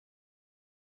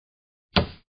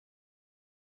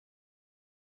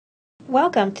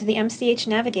Welcome to the MCH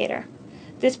Navigator.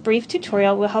 This brief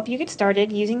tutorial will help you get started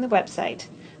using the website,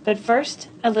 but first,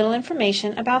 a little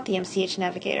information about the MCH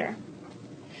Navigator.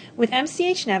 With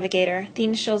MCH Navigator, the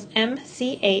initials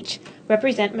MCH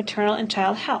represent maternal and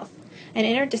child health, an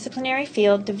interdisciplinary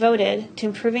field devoted to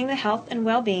improving the health and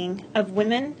well-being of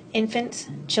women, infants,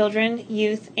 children,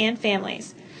 youth, and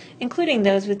families, including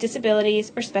those with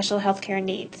disabilities or special healthcare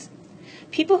needs.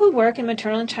 People who work in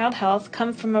maternal and child health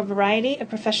come from a variety of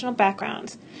professional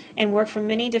backgrounds and work for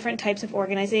many different types of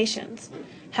organizations.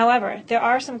 However, there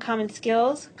are some common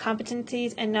skills,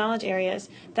 competencies, and knowledge areas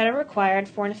that are required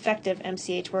for an effective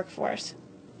MCH workforce.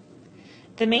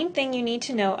 The main thing you need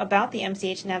to know about the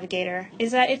MCH Navigator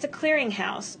is that it's a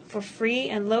clearinghouse for free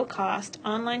and low-cost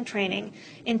online training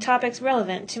in topics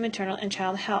relevant to maternal and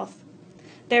child health.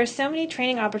 There are so many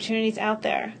training opportunities out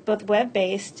there, both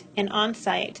web-based and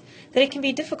on-site, that it can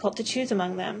be difficult to choose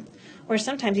among them, or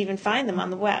sometimes even find them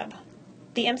on the web.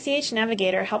 The MCH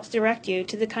Navigator helps direct you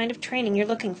to the kind of training you're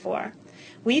looking for.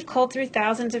 We've culled through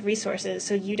thousands of resources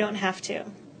so you don't have to.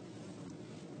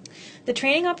 The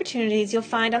training opportunities you'll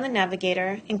find on the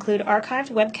Navigator include archived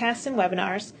webcasts and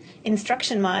webinars,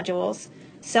 instruction modules,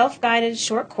 self-guided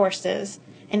short courses,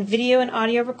 and video and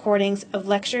audio recordings of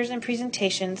lectures and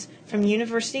presentations from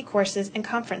university courses and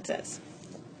conferences.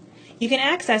 You can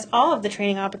access all of the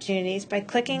training opportunities by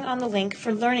clicking on the link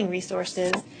for learning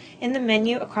resources in the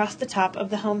menu across the top of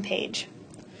the home page.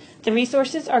 The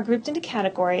resources are grouped into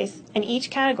categories, and each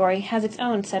category has its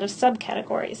own set of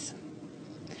subcategories.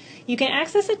 You can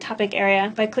access a topic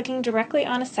area by clicking directly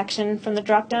on a section from the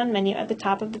drop-down menu at the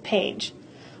top of the page,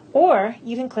 or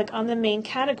you can click on the main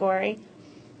category.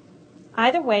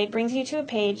 Either way brings you to a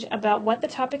page about what the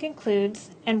topic includes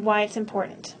and why it's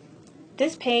important.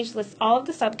 This page lists all of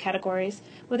the subcategories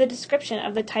with a description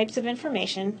of the types of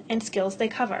information and skills they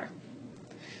cover.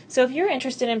 So if you're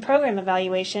interested in program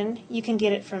evaluation, you can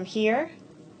get it from here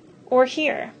or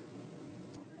here.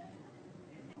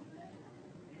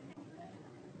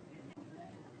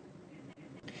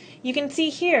 You can see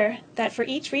here that for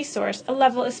each resource a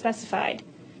level is specified: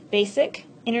 basic,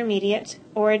 intermediate,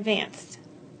 or advanced.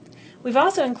 We've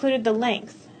also included the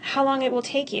length, how long it will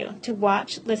take you to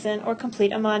watch, listen, or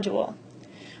complete a module.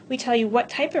 We tell you what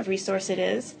type of resource it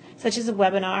is, such as a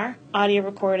webinar, audio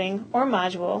recording, or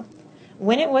module,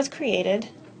 when it was created,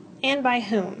 and by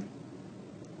whom.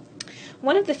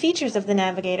 One of the features of the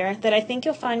Navigator that I think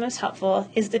you'll find most helpful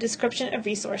is the description of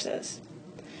resources.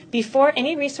 Before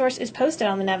any resource is posted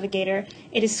on the Navigator,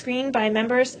 it is screened by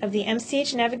members of the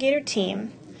MCH Navigator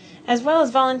team, as well as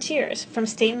volunteers from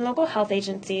state and local health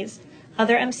agencies,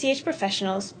 other MCH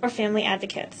professionals, or family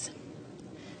advocates.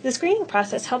 The screening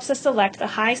process helps us select the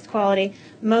highest quality,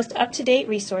 most up-to-date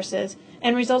resources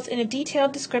and results in a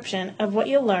detailed description of what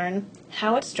you'll learn,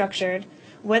 how it's structured,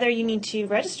 whether you need to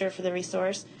register for the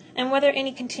resource, and whether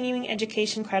any continuing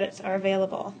education credits are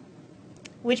available.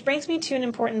 Which brings me to an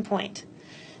important point.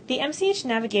 The MCH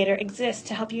Navigator exists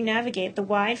to help you navigate the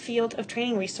wide field of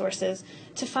training resources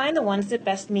to find the ones that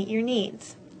best meet your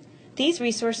needs. These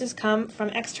resources come from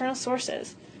external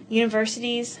sources: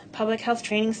 universities, public health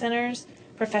training centers,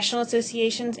 professional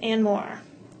associations, and more.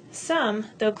 Some,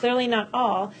 though clearly not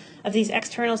all, of these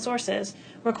external sources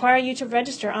require you to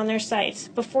register on their sites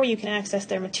before you can access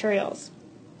their materials.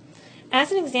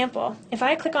 As an example, if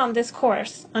I click on this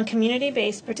course on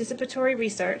community-based participatory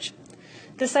research,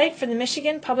 the site for the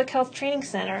Michigan Public Health Training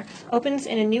Center opens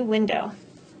in a new window.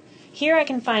 Here I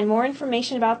can find more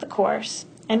information about the course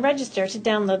and register to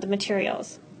download the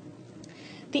materials.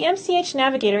 The MCH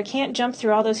Navigator can't jump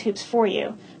through all those hoops for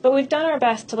you, but we've done our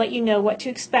best to let you know what to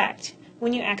expect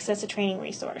when you access a training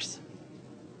resource.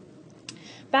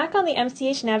 Back on the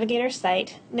MCH Navigator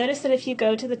site, notice that if you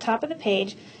go to the top of the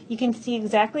page, you can see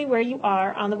exactly where you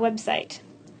are on the website.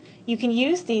 You can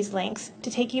use these links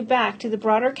to take you back to the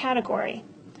broader category,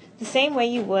 the same way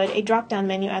you would a drop-down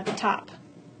menu at the top.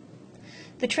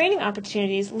 The training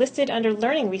opportunities listed under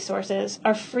Learning Resources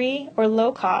are free or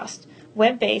low-cost,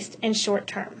 web-based, and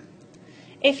short-term.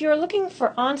 If you are looking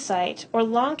for on-site or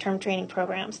long-term training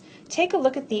programs, take a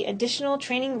look at the Additional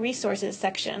Training Resources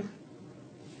section.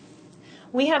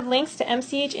 We have links to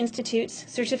MCH Institute's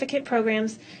certificate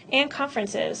programs and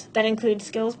conferences that include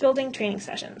skills-building training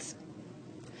sessions.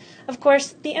 Of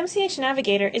course, the MCH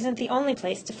Navigator isn't the only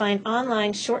place to find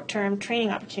online short-term training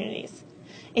opportunities.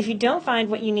 If you don't find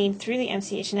what you need through the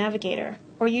MCH Navigator,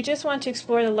 or you just want to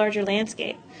explore the larger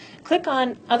landscape, click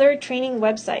on Other Training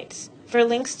Websites for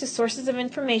links to sources of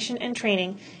information and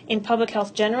training in public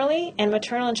health generally and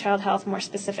maternal and child health more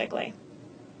specifically.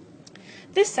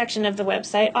 This section of the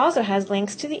website also has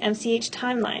links to the MCH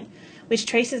timeline, which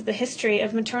traces the history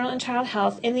of maternal and child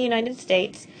health in the United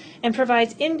States and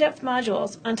provides in-depth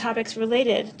modules on topics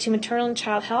related to maternal and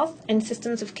child health and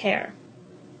systems of care.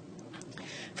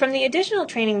 From the additional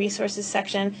training resources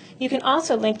section, you can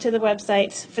also link to the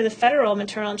websites for the Federal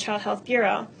Maternal and Child Health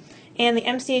Bureau and the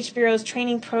MCH Bureau's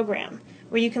training program,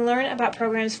 where you can learn about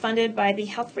programs funded by the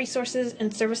Health Resources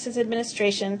and Services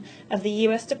Administration of the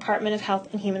U.S. Department of Health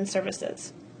and Human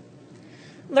Services.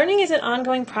 Learning is an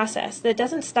ongoing process that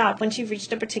doesn't stop once you've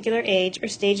reached a particular age or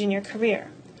stage in your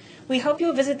career. We hope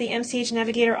you'll visit the MCH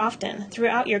Navigator often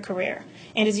throughout your career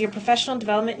and as your professional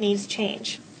development needs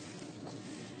change.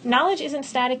 Knowledge isn't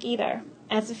static either.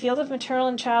 As the field of maternal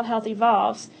and child health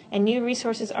evolves and new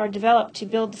resources are developed to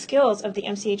build the skills of the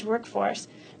MCH workforce,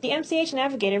 the MCH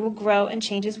Navigator will grow and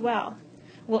change as well.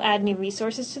 We'll add new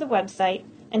resources to the website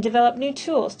and develop new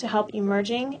tools to help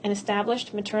emerging and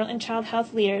established maternal and child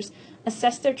health leaders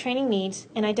assess their training needs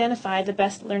and identify the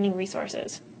best learning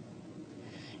resources.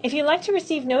 If you'd like to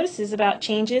receive notices about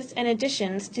changes and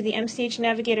additions to the MCH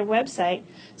Navigator website,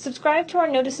 subscribe to our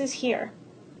notices here.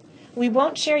 We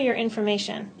won't share your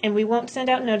information, and we won't send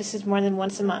out notices more than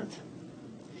once a month.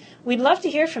 We'd love to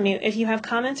hear from you if you have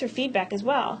comments or feedback as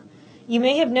well. You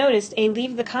may have noticed a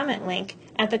Leave the Comment link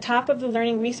at the top of the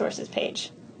Learning Resources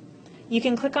page. You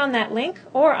can click on that link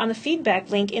or on the feedback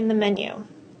link in the menu.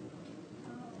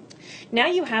 Now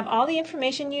you have all the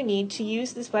information you need to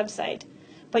use this website,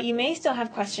 but you may still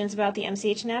have questions about the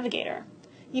MCH Navigator.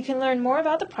 You can learn more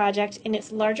about the project in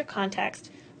its larger context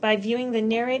by viewing the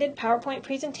narrated PowerPoint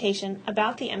presentation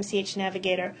about the MCH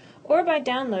Navigator or by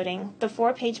downloading the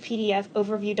 4-page PDF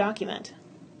overview document.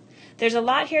 There's a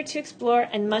lot here to explore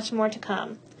and much more to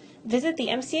come. Visit the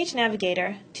MCH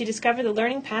Navigator to discover the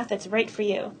learning path that's right for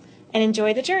you, and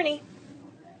enjoy the journey!